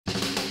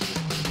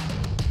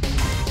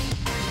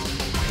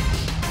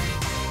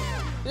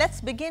Let's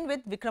begin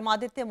with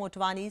Vikramaditya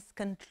Motwane's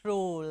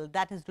Control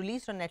that is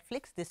released on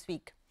Netflix this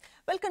week.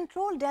 Well,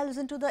 Control delves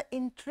into the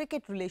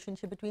intricate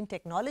relationship between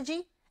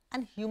technology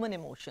and human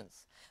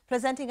emotions,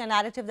 presenting a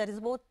narrative that is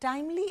both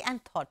timely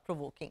and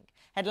thought-provoking.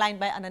 Headlined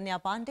by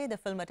Ananya Panday, the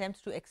film attempts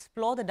to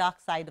explore the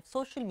dark side of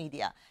social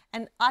media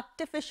and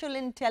artificial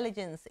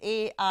intelligence,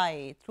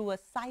 AI, through a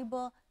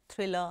cyber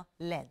thriller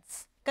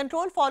lens.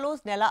 Control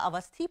follows Nella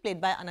Avasthi,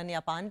 played by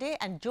Ananya Panday,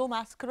 and Joe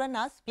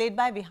Mascarenas, played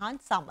by Vihaan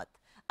Samat,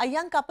 a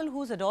young couple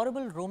whose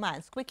adorable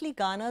romance quickly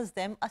garners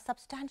them a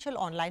substantial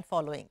online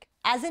following.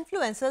 As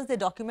influencers, they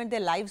document their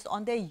lives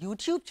on their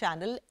YouTube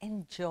channel,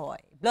 Enjoy,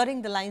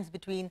 blurring the lines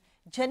between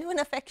genuine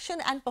affection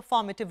and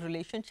performative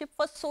relationship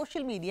for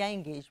social media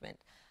engagement.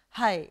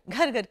 Hi,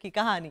 Ghar Ghar Ki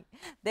Kahani.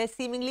 Their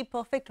seemingly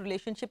perfect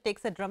relationship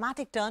takes a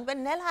dramatic turn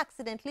when Nella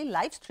accidentally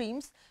live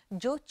streams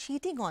Joe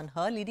cheating on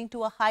her, leading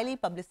to a highly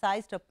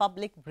publicized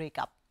public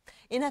breakup.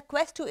 In her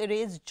quest to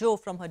erase Joe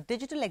from her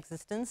digital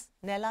existence,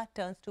 Nella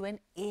turns to an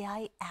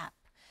AI app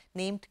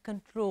named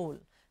Control,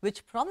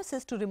 which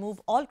promises to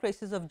remove all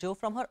traces of Joe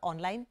from her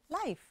online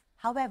life.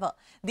 However,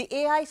 the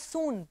AI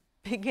soon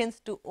begins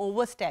to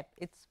overstep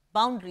its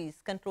boundaries,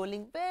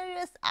 controlling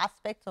various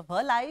aspects of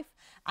her life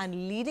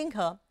and leading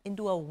her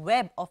into a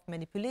web of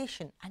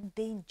manipulation and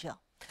danger.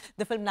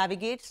 The film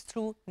navigates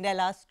through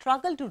Nella's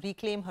struggle to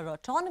reclaim her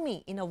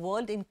autonomy in a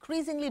world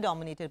increasingly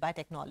dominated by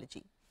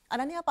technology.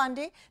 Ananya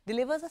Panday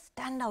delivers a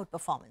standout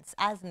performance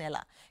as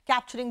Nella,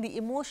 capturing the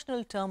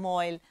emotional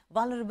turmoil,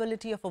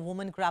 vulnerability of a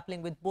woman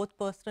grappling with both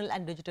personal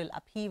and digital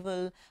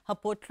upheaval. Her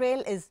portrayal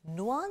is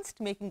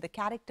nuanced, making the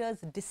character's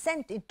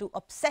descent into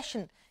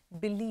obsession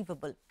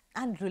believable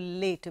and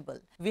relatable.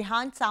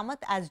 Vihaan Samat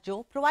as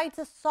Joe provides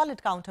a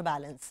solid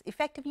counterbalance,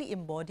 effectively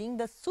embodying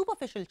the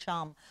superficial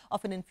charm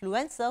of an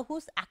influencer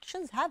whose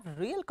actions have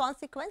real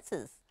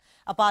consequences.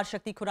 Apar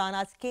Shakti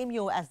Khurana's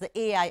cameo as the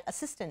AI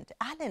assistant,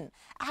 Alan,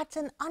 adds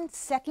an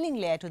unsettling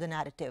layer to the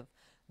narrative,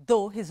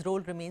 though his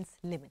role remains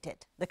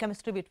limited. The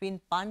chemistry between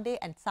Pandey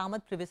and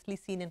Samat, previously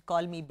seen in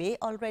Call Me Bae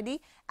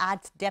already,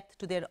 adds depth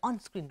to their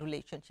on-screen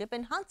relationship,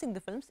 enhancing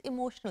the film's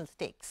emotional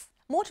stakes.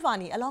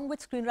 Motwane, along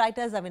with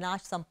screenwriters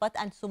Avinash Sampath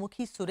and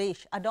Sumukhi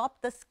Suresh,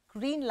 adopt the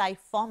screen life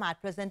format,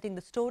 presenting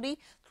the story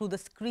through the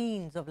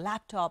screens of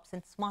laptops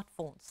and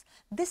smartphones.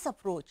 This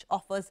approach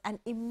offers an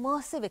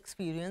immersive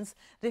experience,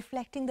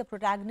 reflecting the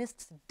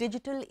protagonist's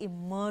digital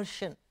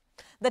immersion.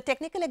 The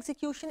technical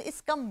execution is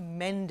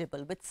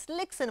commendable, with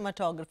slick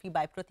cinematography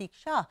by Pratik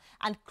Shah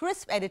and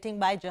crisp editing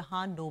by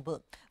Jahan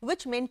Noble,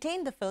 which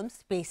maintain the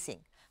film's pacing.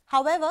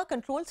 However,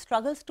 Control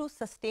struggles to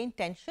sustain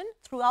tension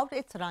throughout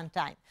its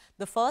runtime.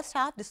 The first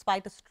half,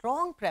 despite a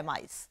strong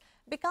premise,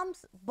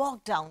 becomes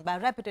bogged down by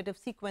repetitive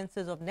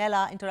sequences of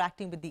Nella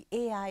interacting with the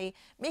AI,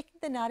 making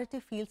the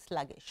narrative feel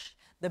sluggish.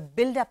 The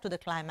build-up to the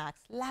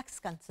climax lacks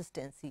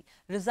consistency,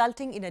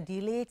 resulting in a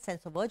delayed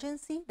sense of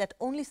urgency that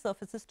only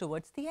surfaces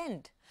towards the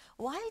end.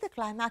 While the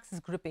climax is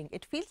gripping,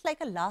 it feels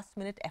like a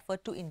last-minute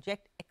effort to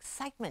inject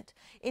excitement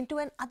into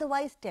an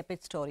otherwise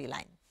tepid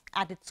storyline.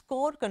 At its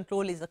core,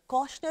 Control is a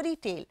cautionary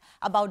tale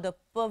about the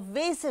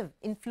pervasive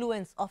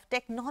influence of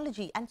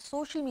technology and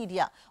social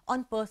media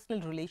on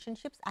personal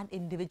relationships and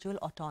individual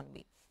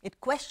autonomy. It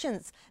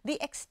questions the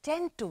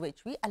extent to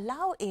which we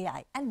allow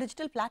AI and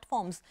digital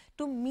platforms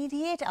to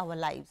mediate our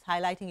lives,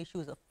 highlighting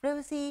issues of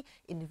privacy,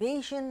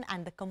 invasion,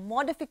 and the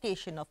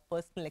commodification of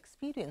personal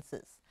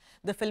experiences.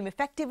 The film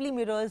effectively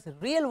mirrors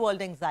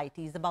real-world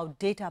anxieties about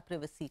data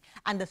privacy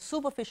and the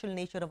superficial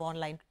nature of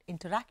online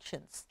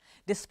interactions.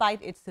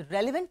 Despite its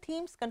relevant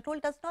themes, Control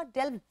does not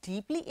delve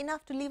deeply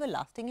enough to leave a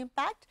lasting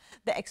impact.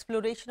 The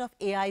exploration of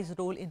AI's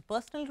role in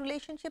personal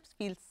relationships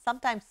feels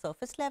sometimes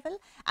surface level,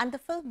 and the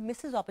film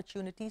misses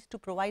opportunities to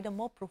provide a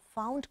more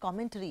profound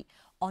commentary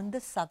on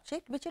the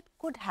subject, which it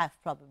could have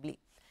probably.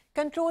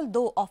 Control,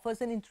 though,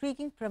 offers an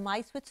intriguing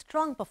premise with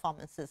strong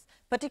performances,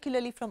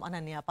 particularly from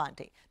Ananya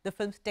Panday. The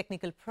film's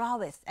technical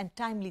prowess and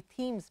timely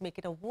themes make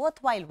it a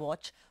worthwhile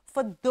watch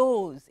for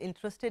those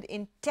interested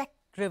in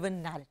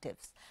tech-driven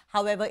narratives.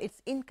 However,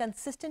 its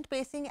inconsistent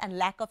pacing and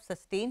lack of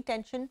sustained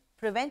tension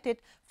prevent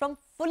it from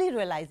fully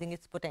realizing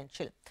its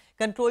potential.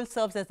 Control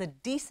serves as a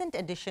decent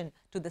addition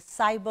to the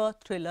cyber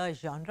thriller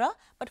genre,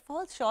 but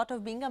falls short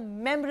of being a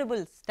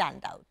memorable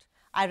standout.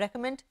 I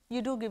recommend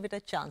you do give it a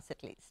chance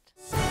at least.